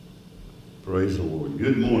Praise the Lord.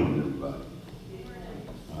 Good morning, everybody.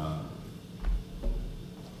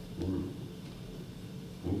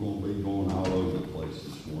 We're going to be going all over the place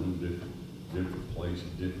this morning, different places,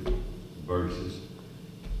 different verses.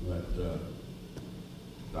 But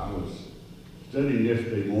I was studying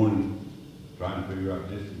yesterday morning, trying to figure out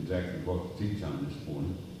just exactly what to teach on this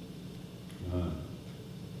morning.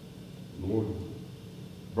 The Lord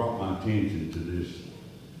brought my attention to this.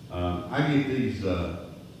 I get these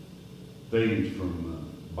things from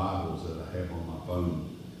Bibles that I have on my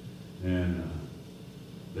phone, and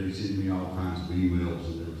they send me all kinds of emails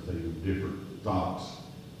and everything of different thoughts.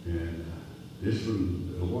 And this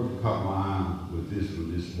one, the Lord caught my eye with this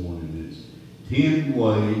one this morning. It's 10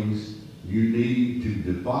 ways you need to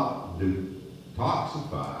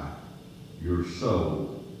detoxify your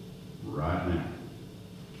soul right now.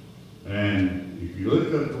 And if you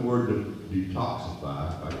look up the word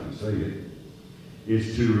detoxify, if I can say it,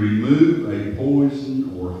 is to remove a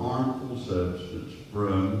poison or harmful substance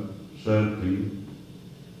from something.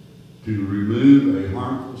 To remove a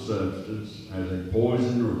harmful substance as a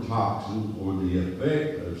poison or toxin or the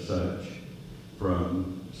effect of such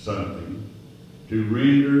from something. To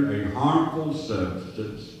render a harmful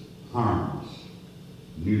substance harmless,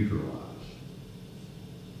 neutralized.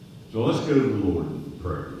 So let's go to the Lord in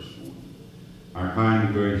prayer this morning. Our kind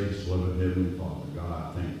and gracious, loving Heavenly Father, God,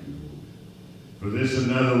 I thank you, Lord, for this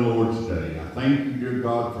another Lord's Day. I thank you, dear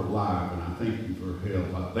God, for life, and I thank you for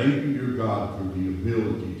health. I thank you, dear God, for the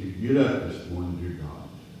ability to get up this morning, dear God,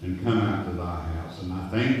 and come out to thy house. And I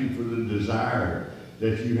thank you for the desire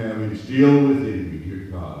that you have instilled within me, dear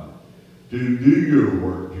God, to do your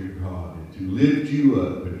work, dear God, and to lift you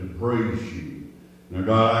up and to praise you. Now,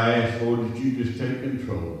 God, I ask, Lord, that you just take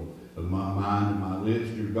control of my mind and my lips,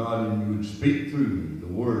 dear God, and you would speak through me the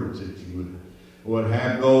words that you would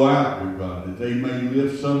have go out, dear God, that they may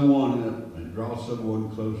lift someone up and draw someone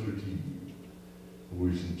closer to you. For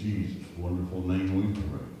it's in Jesus' wonderful name we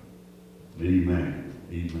pray. Amen.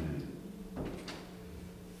 Amen.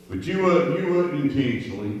 But you wouldn't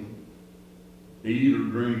intentionally eat or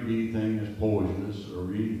drink anything that's poisonous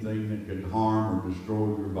or anything that could harm or destroy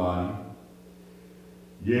your body.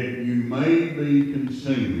 Yet you may be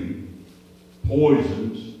consuming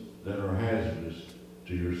poisons that are hazardous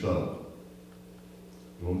to your soul.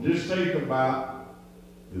 Well, just think about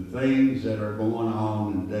the things that are going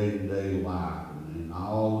on in day-to-day life and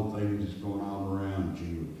all the things that's going on around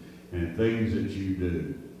you and things that you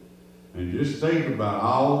do. And just think about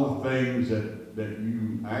all the things that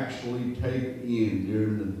you actually take in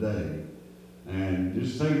during the day. And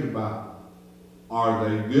just think about, are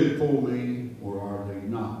they good for me or are they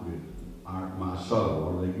not good for my soul?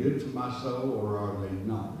 Are they good for my soul or are they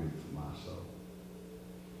not good for my soul?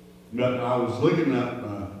 But I was looking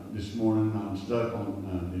up this morning on stuff on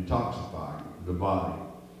detoxifying the body.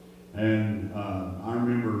 And I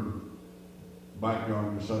remember back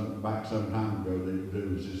some time ago, there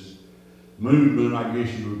was this movement, I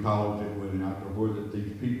guess you would call it, that went out there where that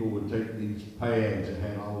these people would take these pads that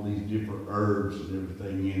had all these different herbs and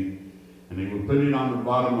everything in it, and they would put it on the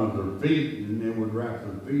bottom of their feet, and they would wrap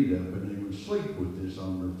their feet up, and they would sleep with this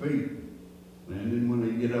on their feet. And then when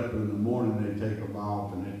they get up in the morning, they'd take them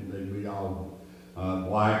off, and they'd be all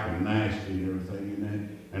black and nasty and everything.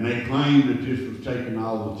 And they claimed that this was taking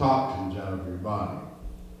all the toxins out of your body.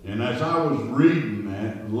 And as I was reading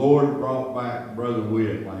that, the Lord brought back Brother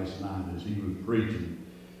Witt last night as he was preaching.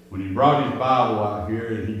 When he brought his Bible out here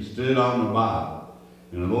and he stood on the Bible.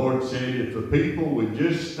 And the Lord said, if the people would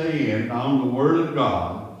just stand on the Word of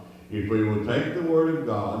God, if we would take the Word of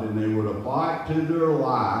God and they would apply it to their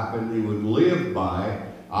life and they would live by it,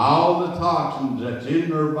 all the toxins that's in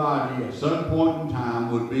their body at some point in time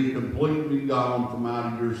would be completely gone from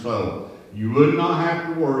out of your soul. You would not have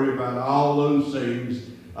to worry about all those things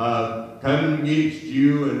coming against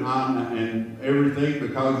you and everything,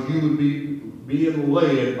 because you would be being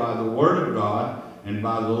led by the Word of God and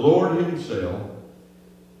by the Lord Himself.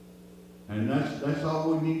 And that's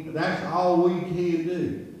all we need. That's all we can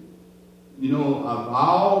do. You know, of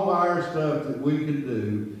all of our stuff that we can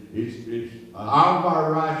do, it's all of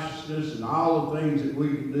our righteousness and all the things that we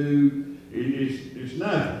can do, it's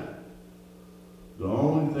nothing. The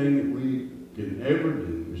only thing that we can ever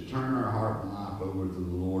do is turn our heart and life over to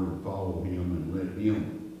the Lord and follow Him and let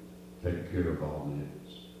Him take care of all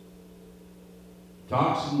this.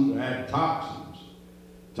 Toxins add toxins.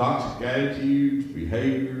 Toxic attitudes,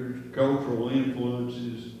 behaviors, cultural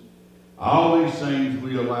influences, all these things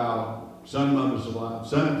we allow, sometimes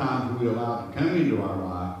we allow to come into our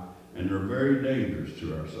life, and they're very dangerous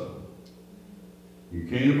to our soul. You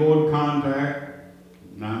can't avoid contact.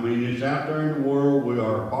 I mean, it's out there in the world. We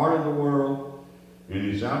are a part of the world.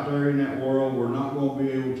 things out there in that world. We're not going to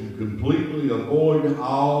be able to completely avoid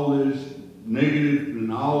all this negative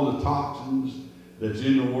and all the toxins that's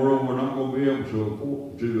in the world. We're not going to be able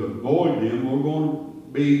to avoid them. We're going to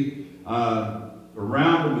be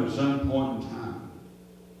around them at some point in time.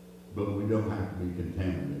 But we don't have to be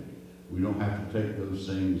contaminated. We don't have to take those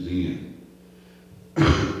things in.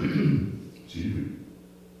 Excuse me.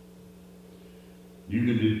 You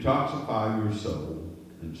can detoxify your soul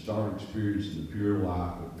and start experiencing the pure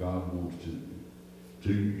life that God wants you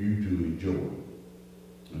to enjoy.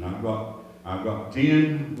 And I've got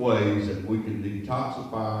 10 ways that we can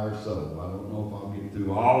detoxify our soul. I don't know if I'll get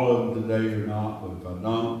through all of them today or not, but if I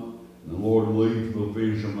don't, the Lord leads, we'll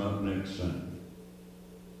finish them up next Sunday.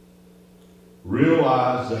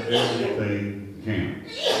 Realize that everything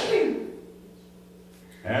counts.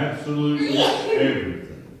 Absolutely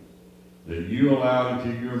everything that you allow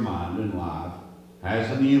into your mind and life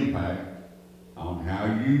has an impact on how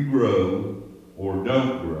you grow or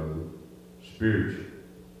don't grow spiritually.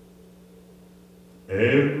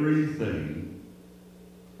 Everything,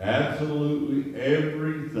 absolutely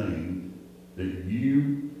everything that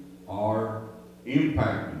you are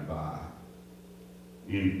impacted by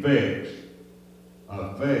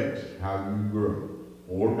affects how you grow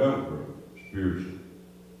or don't grow spiritually.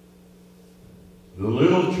 The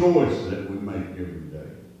little choices that we make every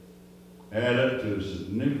day add up to a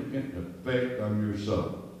significant effect on your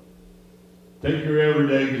soul. Take your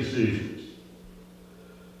everyday decisions.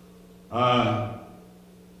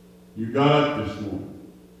 You got up this morning.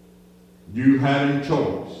 You had a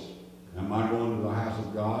choice. Am I going to the house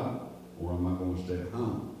of God or am I going to stay at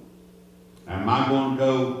home? Am I going to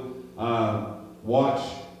go watch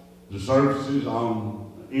the services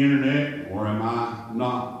on the internet or am I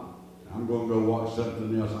not? I'm going to go watch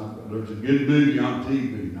something else. There's a good movie on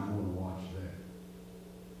TV and I want to watch that.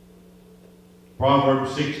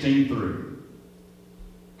 Proverbs 16:3.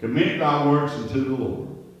 Commit thy works unto the Lord,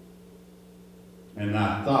 and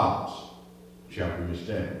thy thoughts shall be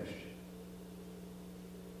established.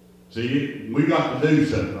 See, we got to do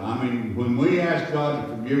something. I mean, when we ask God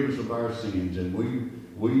to forgive us of our sins and we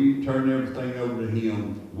turn everything over to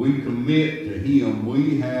Him, we commit to Him,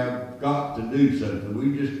 we have got to do something.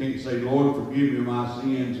 We just can't say, Lord, forgive me my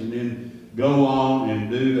sins, and then go on and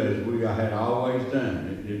do as we had always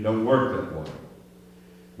done. It don't work that way.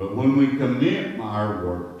 But when we commit our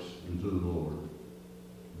works unto the Lord,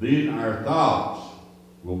 then our thoughts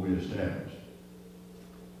will be established.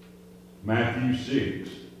 Matthew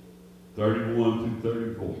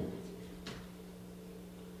 6:31-34.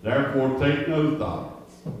 Therefore take no thought,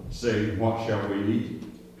 saying, what shall we eat?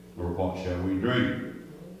 Or what shall we drink?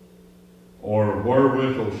 Or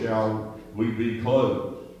wherewithal shall we be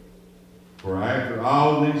clothed? For after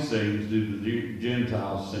all these things do the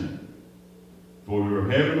Gentiles sin. For your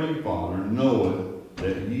heavenly Father knoweth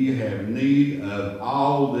that ye have need of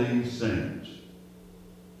all these things.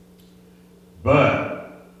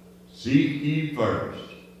 But seek ye first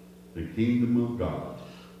the kingdom of God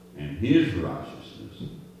and His righteousness,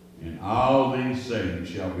 and all these things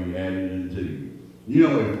shall be added unto you. You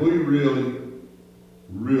know, if we really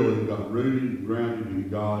got rooted and grounded in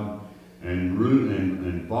God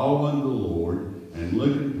and following the Lord and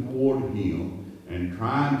looking toward Him and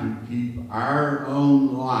trying to keep our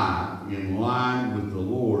own life in line with the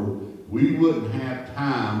Lord, we wouldn't have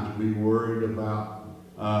time to be worried about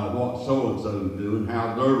what so-and-so is doing,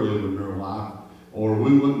 how they're living their life, or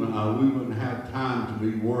we wouldn't have time to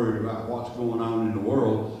be worried about what's going on in the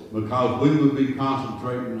world, because we would be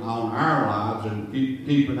concentrating on our lives and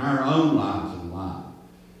keeping our own lives in line.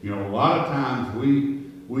 You know, a lot of times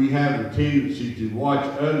we have a tendency to watch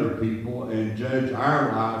other people and judge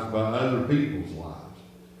our lives by other people's lives.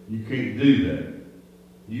 You can't do that.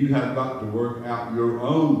 You have got to work out your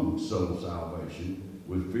own soul salvation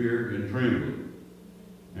with fear and trembling.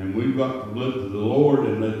 And we've got to look to the Lord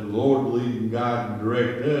and let the Lord lead and guide and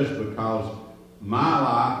direct us, because my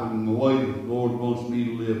life and the way the Lord wants me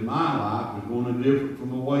to live my life is going to be different from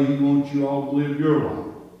the way He wants you all to live your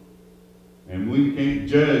life. And we can't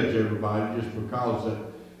judge everybody just because that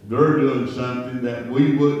they're doing something that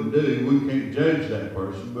we wouldn't do. We can't judge that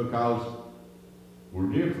person because we're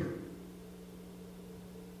different.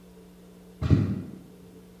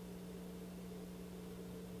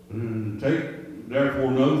 Take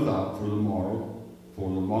therefore no thought for the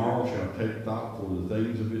morrow shall take thought for the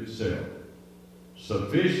things of itself.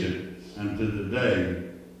 Sufficient unto the day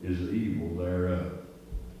is the evil thereof.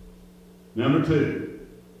 Number 2,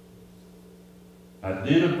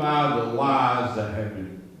 identify the lies that have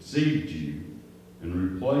deceived you and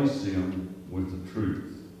replace them with the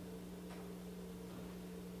truth.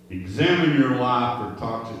 Examine your life for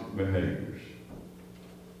toxic behaviors.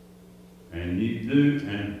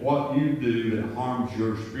 And what you do that harms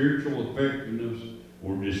your spiritual effectiveness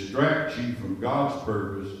or distracts you from God's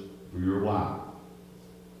purpose for your life.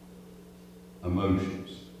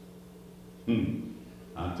 Emotions.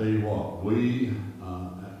 I tell you what, we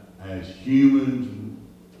as humans,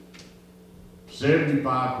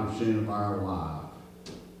 75% of our life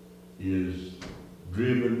is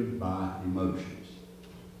driven by emotions.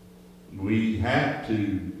 We have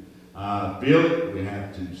to feel it, we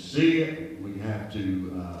have to see it, we have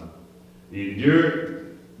to endure it.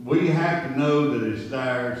 We have to know that it's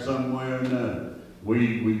there somewhere or another.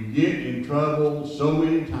 We get in trouble so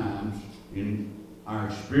many times in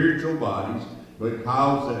our spiritual bodies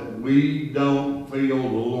because that we don't feel the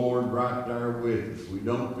Lord right there with us. We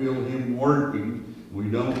don't feel Him working. We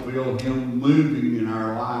don't feel Him moving in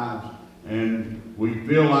our lives. And we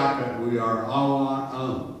feel like that we are all on our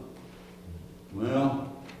own.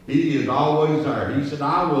 Well, He is always there. He said,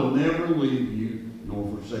 I will never leave you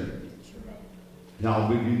nor forsake you.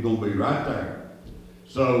 He's going to be right there.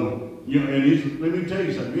 So, and let me tell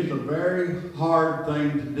you something. It's a very hard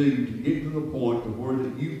thing to do to get to the point to where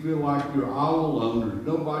that you feel like you're all alone. There's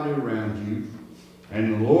nobody around you.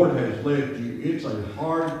 And the Lord has left you. It's a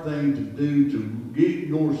hard thing to do to get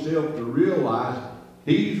yourself to realize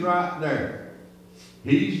He's right there.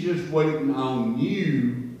 He's just waiting on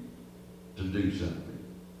you to do something.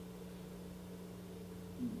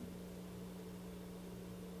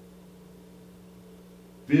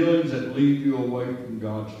 Feelings that lead you away from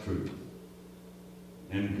God's truth.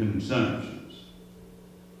 And consumptions.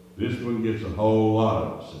 This one gets a whole lot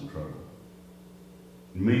of us in trouble.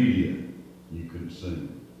 Media you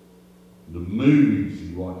consume. The movies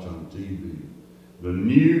you watch on TV. The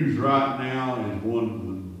news right now is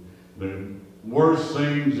one of the worst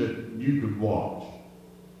things that you could watch.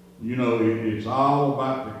 It's all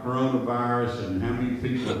about the coronavirus and how many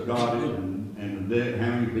people have got it and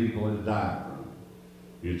how many people have died from it.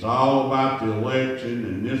 It's all about the election,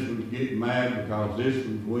 and this one's getting mad because this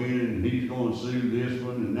one's winning, and he's going to sue this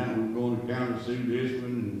one, and that one's going to counter-sue this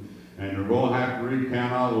one, and they're going to have to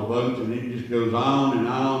recount all the votes, and it just goes on and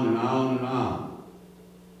on and on and on.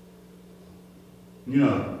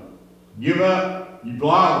 Give up. You've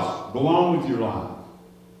lost. Go on with your life.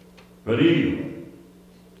 But anyway,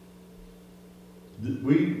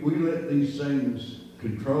 we let these things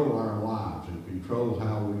control our lives and control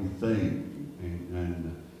how we think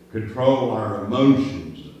and control our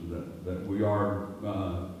emotions. That we are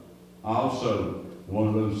also one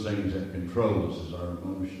of those things that control us is our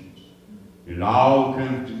emotions. It all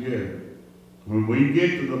comes together. When we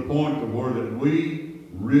get to the point of where that we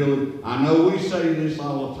really, I know we say this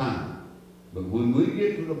all the time, but when we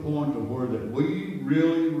get to the point of where that we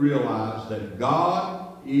really realize that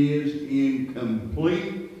God is in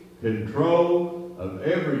complete control of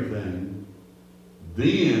everything,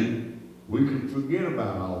 then we can forget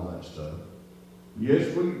about all that stuff.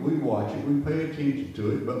 Yes, we watch it, we pay attention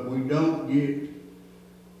to it, but we don't get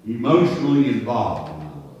emotionally involved in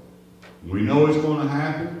it. We know it's going to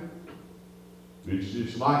happen.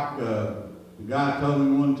 It's like the guy told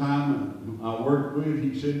me one time I worked with,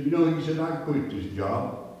 he said, I quit this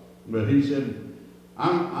job. But he said,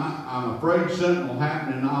 I'm afraid something will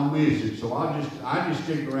happen and I'll miss it, so I just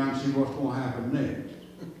stick around and see what's going to happen next.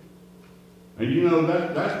 And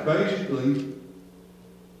that's basically,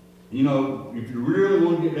 if you really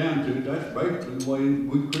want to get down to it, that's basically the way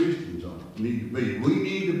we Christians need to be. We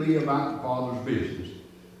need to be about the Father's business.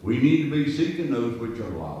 We need to be seeking those which are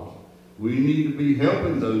lost. We need to be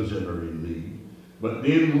helping those that are in need. But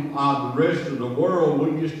then the rest of the world,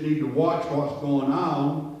 we just need to watch what's going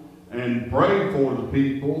on and pray for the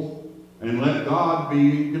people and let God be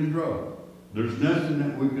in control. There's nothing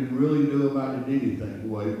that we can really do about it anything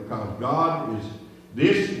way, because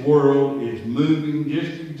this world is moving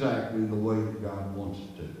just exactly the way that God wants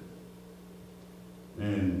it to.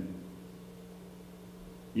 And,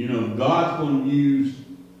 God's going to use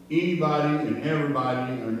anybody and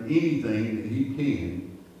everybody and anything that He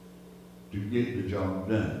can to get the job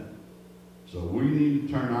done. So we need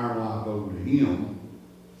to turn our life over to Him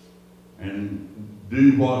and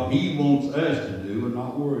do what He wants us to do and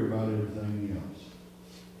not worry about everything else.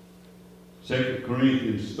 2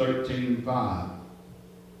 Corinthians 13:5.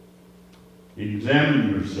 Examine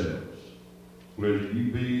yourselves, whether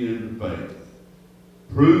you be in the faith.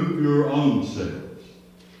 Prove your own selves.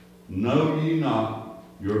 Know ye not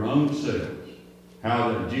your own selves, how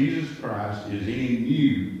that Jesus Christ is in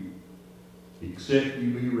you, except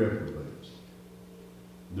you be reprobates.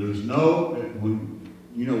 There's no,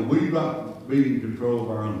 we've got to be in control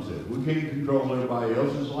of our own self. We can't control everybody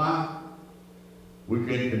else's life. We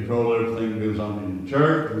can't control everything that goes on in the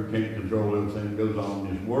church. We can't control everything that goes on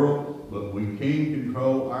in this world. But we can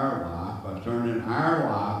control our life by turning our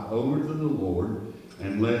life over to the Lord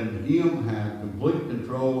and letting Him have complete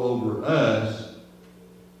control over us.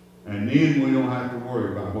 And then we don't have to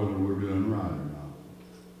worry about whether we're doing right or not.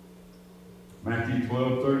 Matthew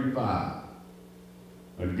 12:35.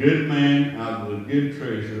 A good man out of the good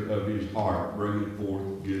treasure of his heart bringeth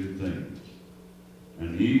forth good things.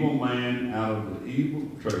 An evil man out of the evil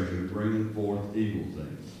treasure bringeth forth evil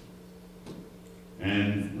things.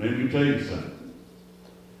 And let me tell you something.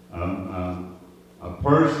 A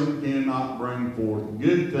person cannot bring forth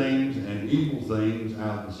good things and evil things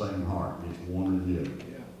out of the same heart. It's one or the other.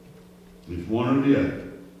 It's one or the other.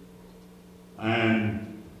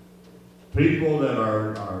 And people that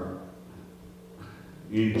are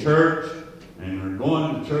in church and are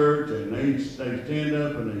going to church and they stand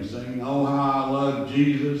up and they sing, "Oh, how I love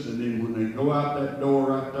Jesus," and then when they go out that door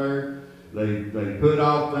right there, they put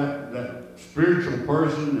off that spiritual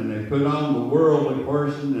person and they put on the worldly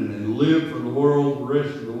person and they live for the world the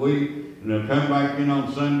rest of the week, and they'll come back in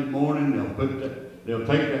on Sunday morning, they'll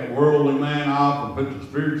take that worldly man off and put the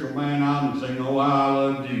spiritual man on and sing, "Oh, how I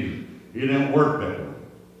love Jesus." It don't work that way.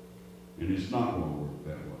 And it's not going to work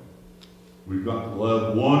that way. We've got to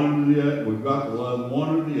love one or the other. We've got to love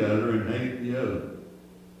one or the other and hate the other.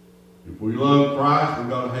 If we love Christ, we've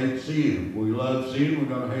got to hate sin. If we love sin, we've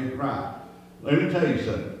got to hate Christ. Let me tell you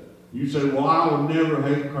something. You say, "Well, I would never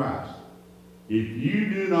hate Christ." If you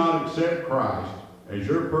do not accept Christ as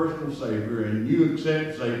your personal Savior and you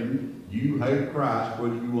accept Satan, you hate Christ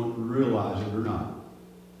whether you want to realize it or not.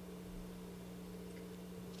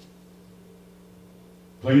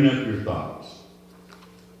 Clean up your thoughts.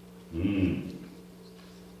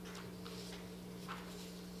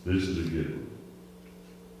 This is a good one.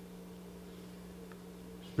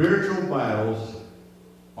 Spiritual battles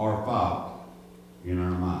are fought in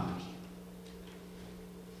our minds.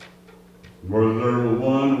 Whether they're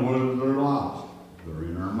won or whether they're lost, they're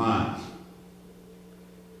in our minds.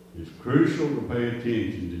 It's crucial to pay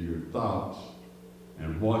attention to your thoughts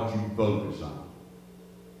and what you focus on.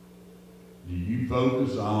 Do you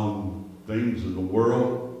focus on things of the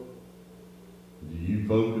world? Do you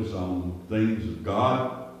focus on things of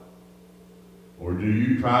God? Or do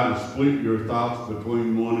you try to split your thoughts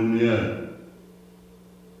between one and the other?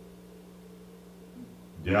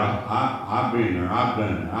 Yeah, I've been there. I've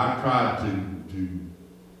done it. I've tried to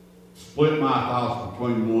split my thoughts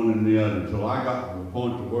between one and the other until I got to the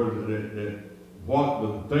point to where that what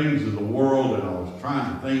the things of the world that I was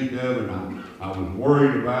trying to think of and I was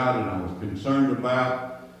worried about and I was concerned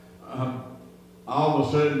about, all of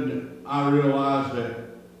a sudden I realized that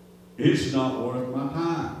it's not worth my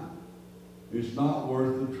time. It's not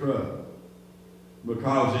worth the trouble.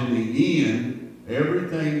 Because in the end,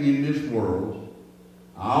 everything in this world,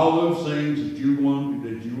 all those things that you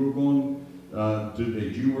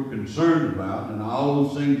were concerned about, and all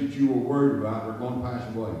those things that you were worried about are going to pass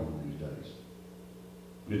away one of these days.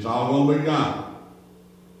 It's all going to be gone.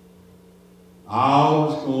 All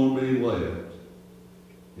that's going to be left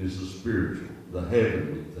is the spiritual, the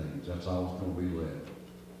heavenly things. That's all that's going to be left.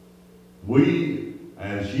 We,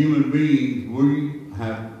 as human beings, we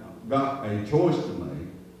have got a choice to make.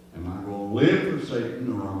 Am I going to live for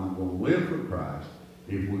Satan or am I going to live for Christ?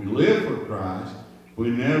 If we live for Christ,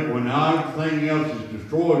 when everything else is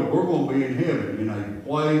destroyed, we're going to be in heaven, in a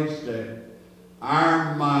place that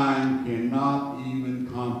our mind cannot even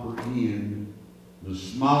comprehend the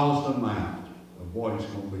smallest amount of what it's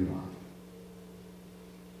going to be like.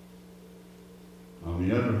 On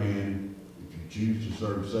the other hand, if you choose to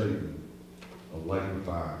serve Satan, a lake of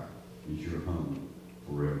fire is your home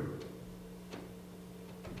forever.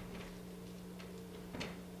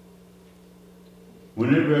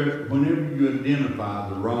 Whenever you identify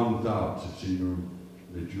the wrong thoughts that you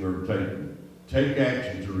are taking, take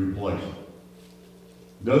action to replace them.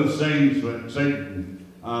 Those things that Satan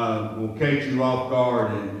will catch you off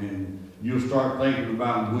guard and you'll start thinking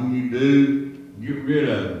about. When you do, get rid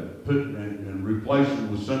of it, and replace it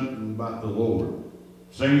with something about the Lord.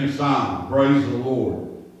 Sing a song, praise the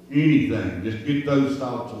Lord, anything. Just get those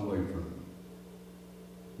thoughts away from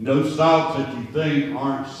you. Those thoughts that you think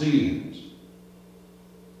aren't sins.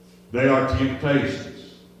 They are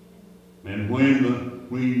temptations. And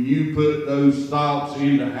when you put those thoughts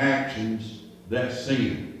into actions, that's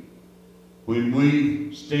sin. When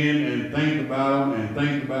we stand and think about them and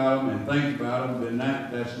think about them and think about them, then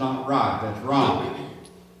that's not right. That's wrong.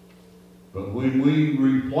 But when we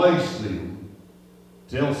replace them,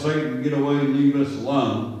 tell Satan to get away and leave us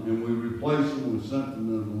alone, and we replace him with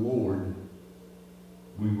something of the Lord,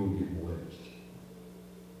 we will get blessed.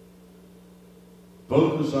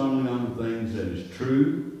 Focus only on the things that is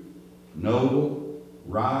true, noble,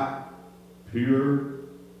 right, pure,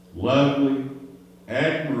 lovely,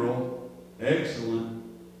 admirable, excellent,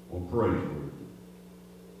 or praiseworthy.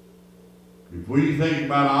 If we think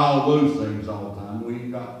about all those things all the time, we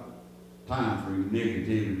ain't got time for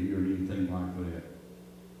negativity or anything like that.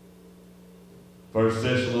 1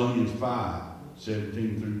 Thessalonians 5,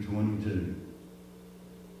 17 through 22.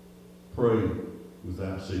 Pray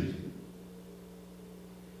without ceasing.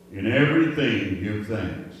 In everything give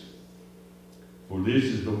thanks, for this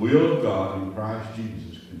is the will of God in Christ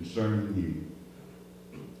Jesus concerning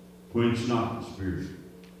you. Quench not the spirit,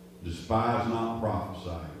 despise not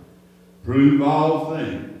prophesying. Prove all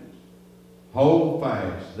things, hold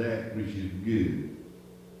fast that which is good,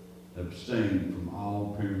 abstain from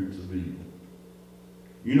all appearance of evil.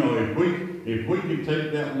 You know, if we could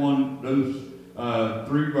take that those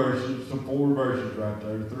 3 verses, some 4 verses right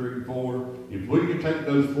there, 3, 4, if we could take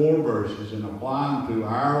those 4 verses and apply them to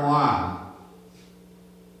our life,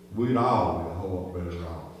 we'd all be a whole lot better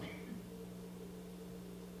off.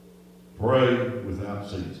 Pray without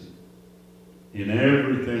ceasing. In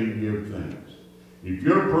everything give thanks. If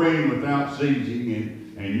you're praying without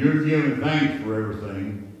ceasing and you're giving thanks for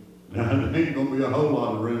everything, now there ain't going to be a whole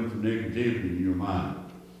lot of room for negativity in your mind.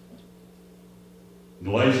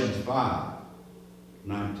 Galatians 5,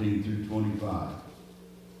 19 through 25.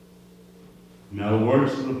 Now the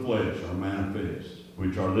works of the flesh are manifest,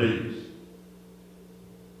 which are these: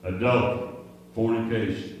 adultery,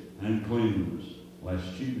 fornication, uncleanness,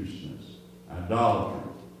 lasciviousness, idolatry,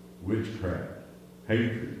 witchcraft,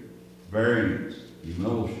 hatred, variance,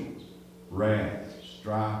 emulsions, wrath,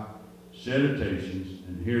 strife, seditations,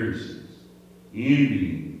 and heresies,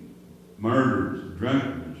 envying, murders,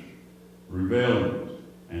 drunkenness, rebellions,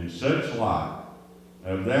 and such like,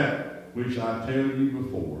 of that which I tell you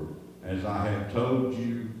before, as I have told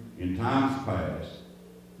you in times past,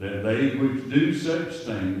 that they which do such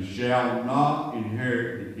things shall not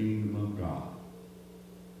inherit the kingdom of God.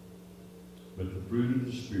 But the fruit of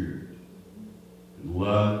the Spirit,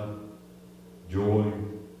 love, joy,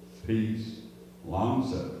 peace,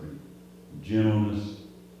 long-suffering, gentleness,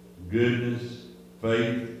 goodness,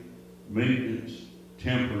 faith, meekness,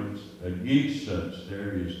 temperance. Against such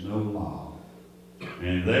there is no law.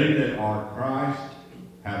 And they that are Christ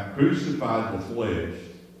have crucified the flesh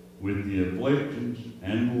with the afflictions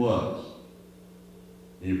and the lusts.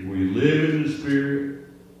 If we live in the Spirit,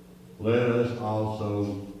 let us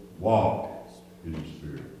also walk in the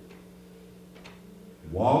Spirit.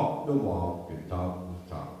 Walk the walk and talk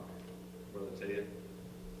the talk. Brother Ted,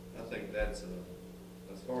 I think that's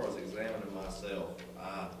as far as examining myself,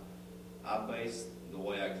 I base the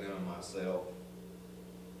way I examine myself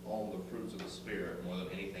on the fruits of the Spirit more than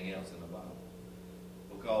anything else in the Bible.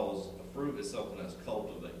 Because a fruit is something that's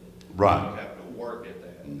cultivated. Right. You have to work at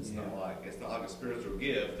that. It's not like a spiritual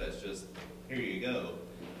gift that's just here you go.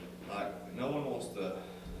 Like no one wants to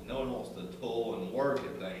toil and work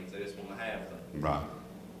at things. They just want to have things. Right.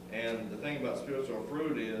 And the thing about spiritual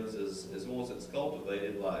fruit is once it's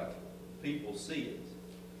cultivated, like people see it.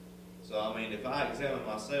 So I mean, if I examine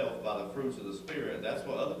myself by the fruits of the Spirit, that's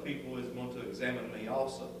what other people is going to examine me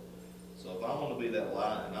also. So if I want to be that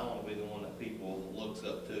light, and I want to be the one that people looks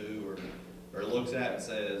up to or looks at and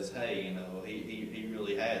says, hey, you know, he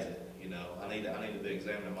really has it. You know, I need to be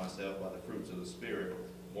examining myself by the fruits of the Spirit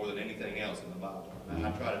more than anything else in the Bible. And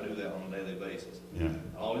I try to do that on a daily basis. Yeah.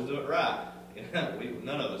 I always do it right. You know,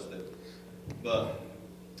 none of us do. But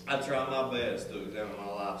I try my best to examine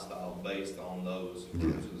my lifestyle based on those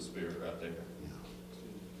fruits of the Spirit right there. Yeah.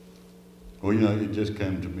 Well, you know, it just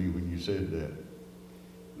came to me when you said that.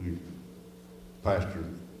 Pastor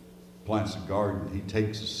plants a garden, he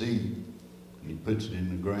takes a seed and he puts it in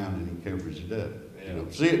the ground and he covers it up. Yeah. You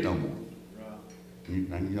don't see it no more. Right.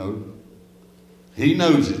 And you know, he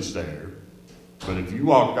knows it's there, but if you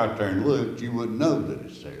walked out there and looked, you wouldn't know that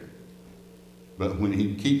it's there. But when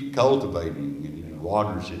he keeps cultivating and he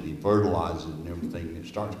waters it, he fertilizes it and everything, and it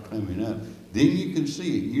starts coming up, then you can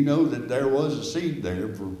see it. You know that there was a seed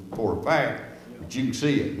there for a fact, but you can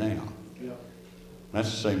see it now. Yeah. That's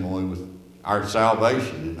the same way with our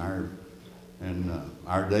salvation and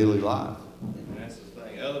our daily life. And that's the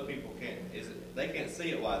thing. Other people they can't see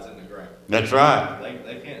it while it's in the ground. That's right.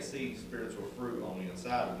 They can't see spiritual fruit on the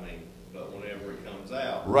inside of me, but whenever it comes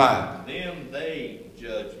out, right, then they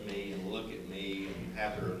judge me and look at me and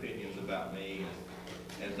have their opinions about me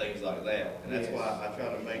and things like that. And that's why I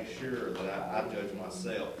try to make sure that I judge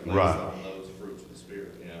myself based on those fruits of the Spirit.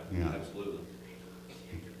 Spirit, yeah, Yeah. absolutely.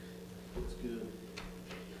 That's good.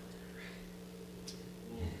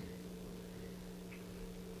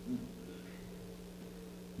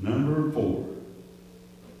 Number 4,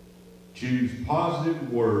 choose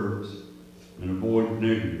positive words and avoid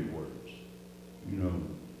negative words. You know,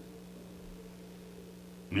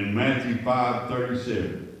 in Matthew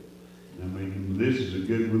 5:37, I mean, this is a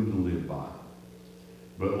good one to live by.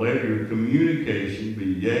 But let your communication be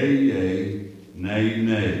yea, yea, nay,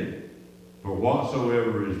 nay. For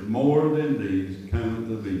whatsoever is more than these cometh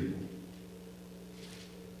of evil.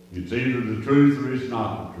 It's either the truth or it's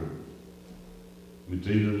not the truth. It's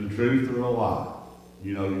either the truth or a lie.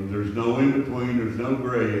 You know, there's no in between, there's no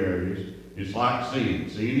gray areas. It's like sin.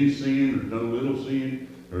 Sin is sin, there's no little sin,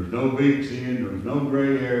 there's no big sin, there's no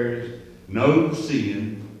gray areas. No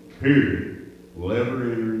sin, period, will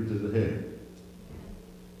ever enter into the heaven.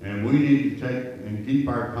 And we need to take and keep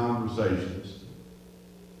our conversations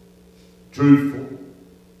truthful,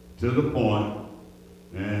 to the point,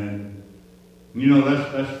 and you know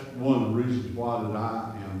that's one of the reasons why that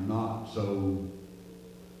I am not so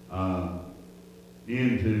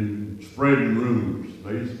into spreading rumors.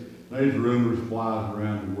 These rumors flies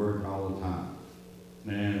around at work all the time,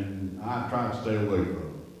 and I try to stay away from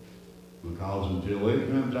them because until it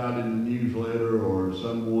comes out in the newsletter or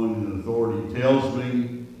someone in authority tells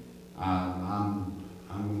me, I'm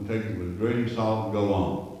going to take it with a grain of salt and go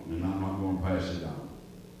on, and I'm not going to pass it on.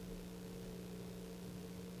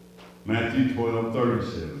 Matthew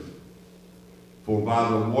 12:37. For by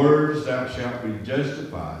the words thou shalt be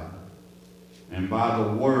justified, and by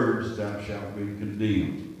the words thou shalt be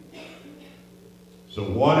condemned. So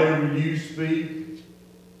whatever you speak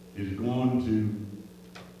is going to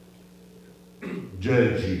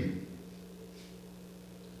judge you.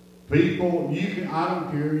 People, I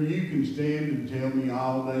don't care, you can stand and tell me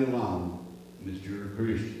all day long that you're a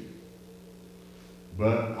Christian.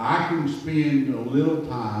 But I can spend a little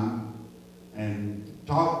time and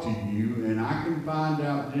talk to you, and I can find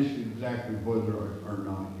out just exactly whether or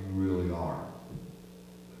not you really are.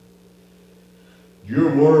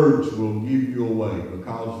 Your words will give you away,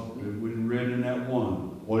 because we read in that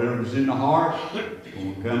one, whatever's in the heart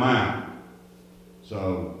will come out.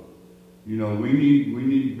 So, you know, we need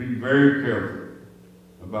to be very careful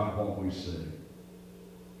about what we say.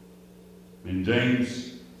 In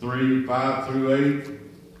James 3:5-8,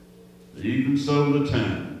 even so the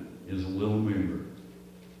tongue is a little member,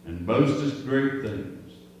 and boasteth great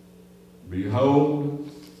things. Behold,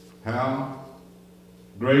 how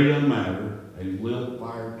great a matter a little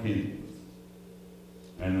fire kindleth.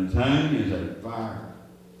 And the tongue is a fire,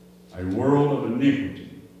 a world of iniquity.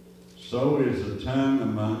 So is the tongue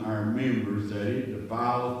among our members, that it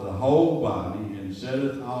defileth the whole body, and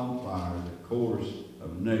setteth on fire the course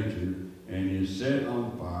of nature, and is set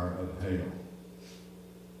on fire of hell.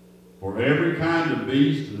 For every kind of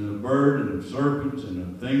beast, and of bird, and of serpents, and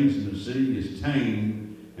of things in the sea is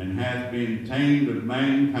tamed, and hath been tamed of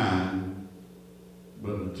mankind,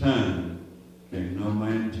 but the tongue can no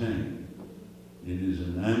man tame. It is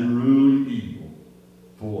an unruly evil,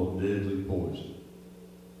 full of deadly poison.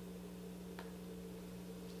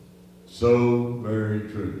 So very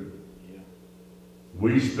true. Yeah.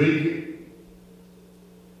 We speak it,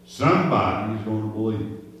 somebody is going to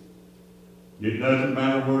believe it. It doesn't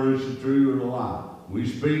matter whether it's the truth or the lie. We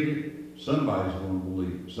speak it, somebody's going to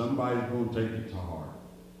believe it. Somebody's going to take it to heart.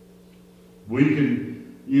 We can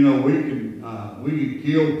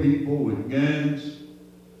kill people with guns,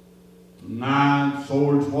 knives,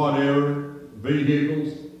 swords, whatever,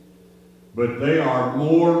 vehicles. But there are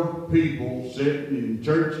more people sitting in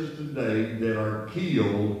churches today that are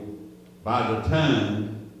killed by the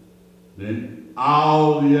tongue than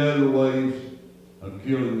all the other ways of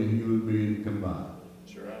killing a human being combined.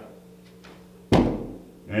 That's right.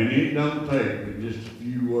 And it don't take but just a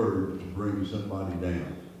few words to bring somebody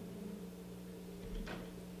down.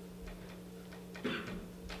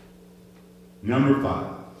 Number 5.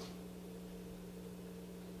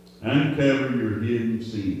 Uncover your hidden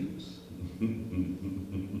sins.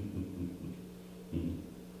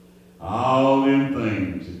 All them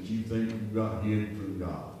things that you think you've got hidden from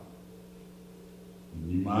God.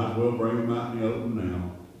 You might as well bring them out in the open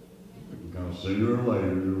now, because sooner or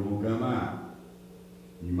later they're going to come out.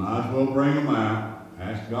 You might as well bring them out,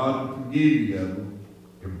 ask God to forgive you of them,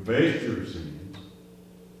 confess your sins,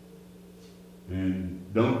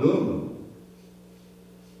 and don't do them no more.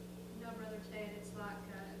 No, Brother Ted, it's like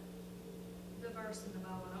the verse in the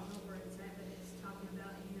Bible, I don't know where it's at, but it's talking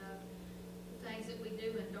about, the things that we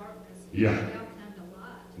do in darkness, Yeah. they'll come to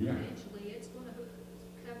light. Yeah. Eventually, it's going to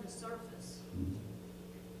come to surface.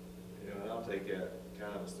 You know, and I'll take that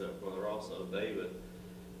kind of a step further also. David,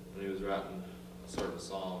 when he was writing a certain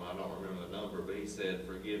psalm, I don't remember the number, but he said,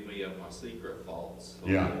 "Forgive me of my secret faults, O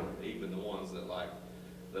Yeah. Lord," even the ones that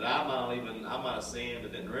that I might have sinned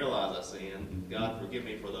and didn't realize I sinned. God, forgive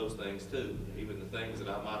me for those things too. Even the things that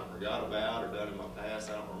I might have forgot about or done in my past,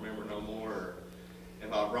 I don't remember no more. Or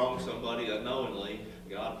if I've wronged somebody unknowingly,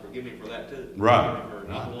 God, forgive me for that too. Right. Forgive me for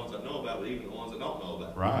not the ones I know about, but even the ones I don't know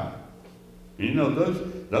about. Right. You know,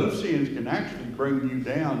 those sins can actually bring you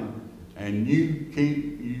down, and you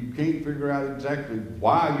can't figure out exactly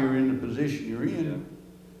why you're in the position you're in. Yeah.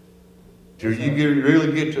 Till you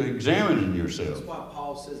really get to examining yourself. That's why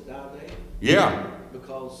Paul says die daily. Yeah.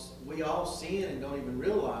 Because we all sin and don't even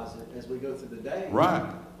realize it as we go through the day. Right.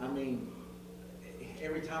 I mean,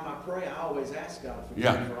 every time I pray, I always ask God to forgive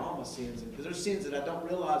Yeah. me for all my sins. Because there's sins that I don't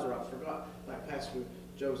realize or I forgot. Like Pastor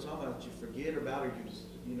Joe was talking about, that you forget about or you just,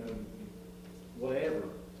 whatever.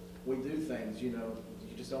 We do things, you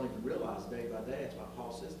just don't even realize day by day. That's why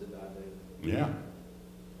Paul says to die daily. Yeah.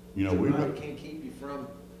 You know, Somebody can keep you from,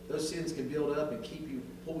 those sins can build up and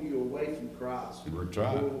pull you away from Christ. We're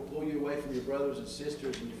trying. Pull you away from your brothers and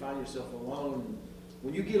sisters, and you find yourself alone.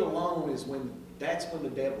 When you get alone that's when the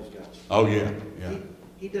devil's got you. Oh, yeah. Yeah.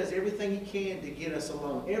 He does everything he can to get us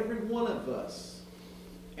alone. Every one of us.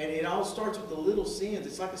 And it all starts with the little sins.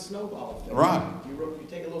 It's like a snowball effect. Right. You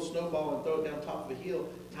take a little snowball and throw it down top of a hill.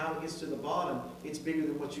 Time it gets to the bottom, it's bigger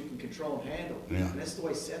than what you can control and handle. Yeah. And that's the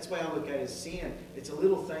way I look at it as sin. It's a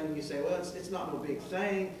little thing. You say, well, it's not no big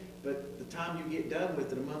thing. But the time you get done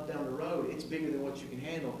with it, a month down the road, it's bigger than what you can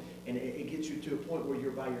handle. And it gets you to a point where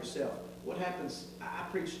you're by yourself. What happens, I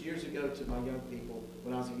preached years ago to my young people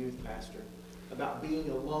when I was a youth pastor about being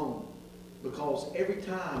alone. Because every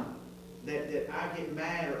time that I get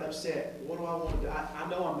mad or upset, what do I want to do? I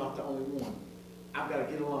know I'm not the only one. I've got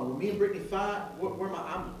to get along. When me and Brittany fight, where am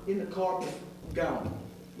I? I'm in the car, gone.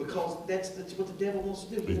 Because that's what the devil wants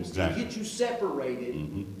to do. He wants to get you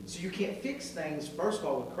separated so you can't fix things, first of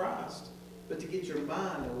all, with Christ, but to get your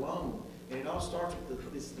mind alone. And it all starts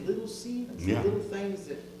with this little sins, little things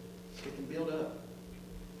that can build up.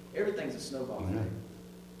 Everything's a snowball Yeah. thing.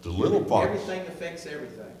 The little fox. Everything affects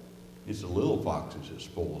everything. It's the little foxes that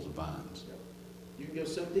spoils the vines. You can go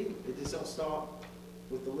so deep. It just don't stop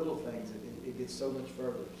with the little things. It gets so much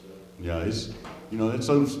further. So. Yeah, it's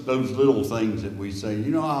those little things that we say,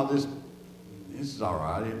 this is all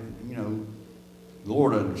right. The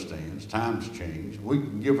Lord understands. Times change. We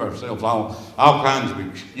can give ourselves all kinds of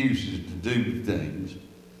excuses to do things,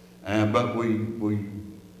 but we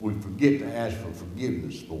forget to ask for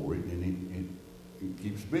forgiveness for it, and it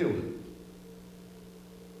keeps building.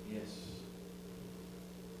 Yes.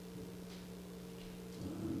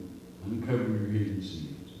 Uncover your hidden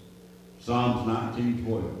sins. Psalms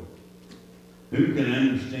 19:12. Who can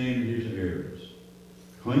understand his errors?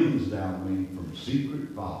 Cleanse thou me from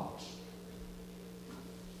secret faults.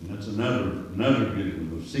 And that's another good one,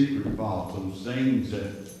 those secret faults, those things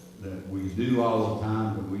that we do all the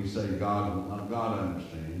time, but we say God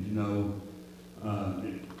understands.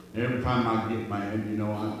 Every time I get mad, I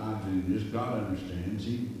do this. God understands.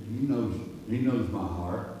 He knows my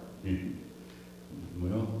heart. He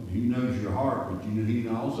knows your heart, but He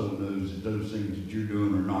also knows that those things that you're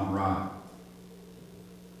doing are not right.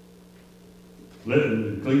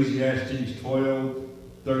 Ecclesiastes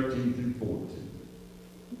 12:13-14.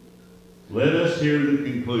 Let us hear the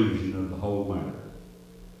conclusion of the whole matter.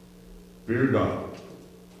 Fear God.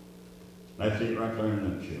 That's it right there in a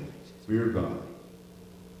nutshell. Fear God.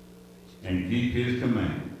 And keep His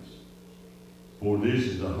commandments. For this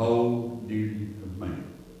is the whole duty of man.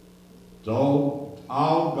 So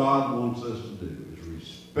all God wants us to do is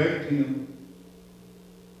respect Him.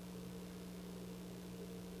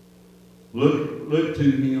 Look to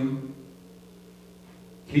Him.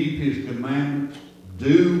 Keep His commandments.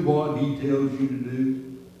 Do what He tells you to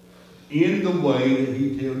do in the way that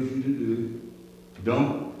He tells you to do it.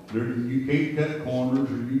 You can't cut corners,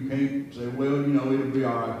 or you can't say, well, it'll be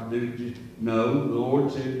all right to do it. No, the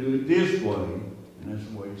Lord said do it this way, and that's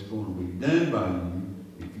the way it's going to be done by you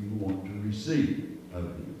if you want to receive of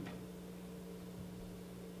Him.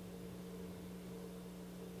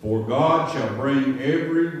 For God shall bring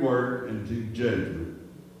every work into judgment,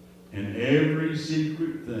 and every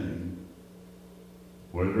secret thing,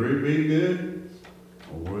 whether it be good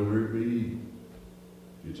or whether it be evil.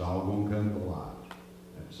 It's all going to come to light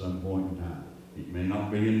at some point in time. It may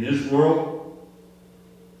not be in this world,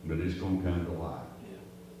 but it's going to come to light. Yeah.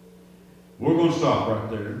 We're going to stop right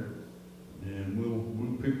there, and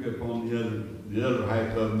we'll pick up on the other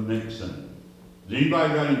half of them next Sunday. Has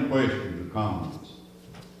anybody got any questions or comments?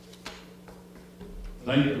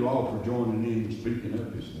 Thank you all for joining in and speaking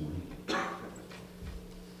up this morning. That's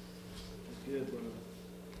good, brother.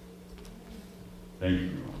 Thank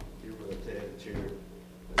you all. You're brother Ted, chair.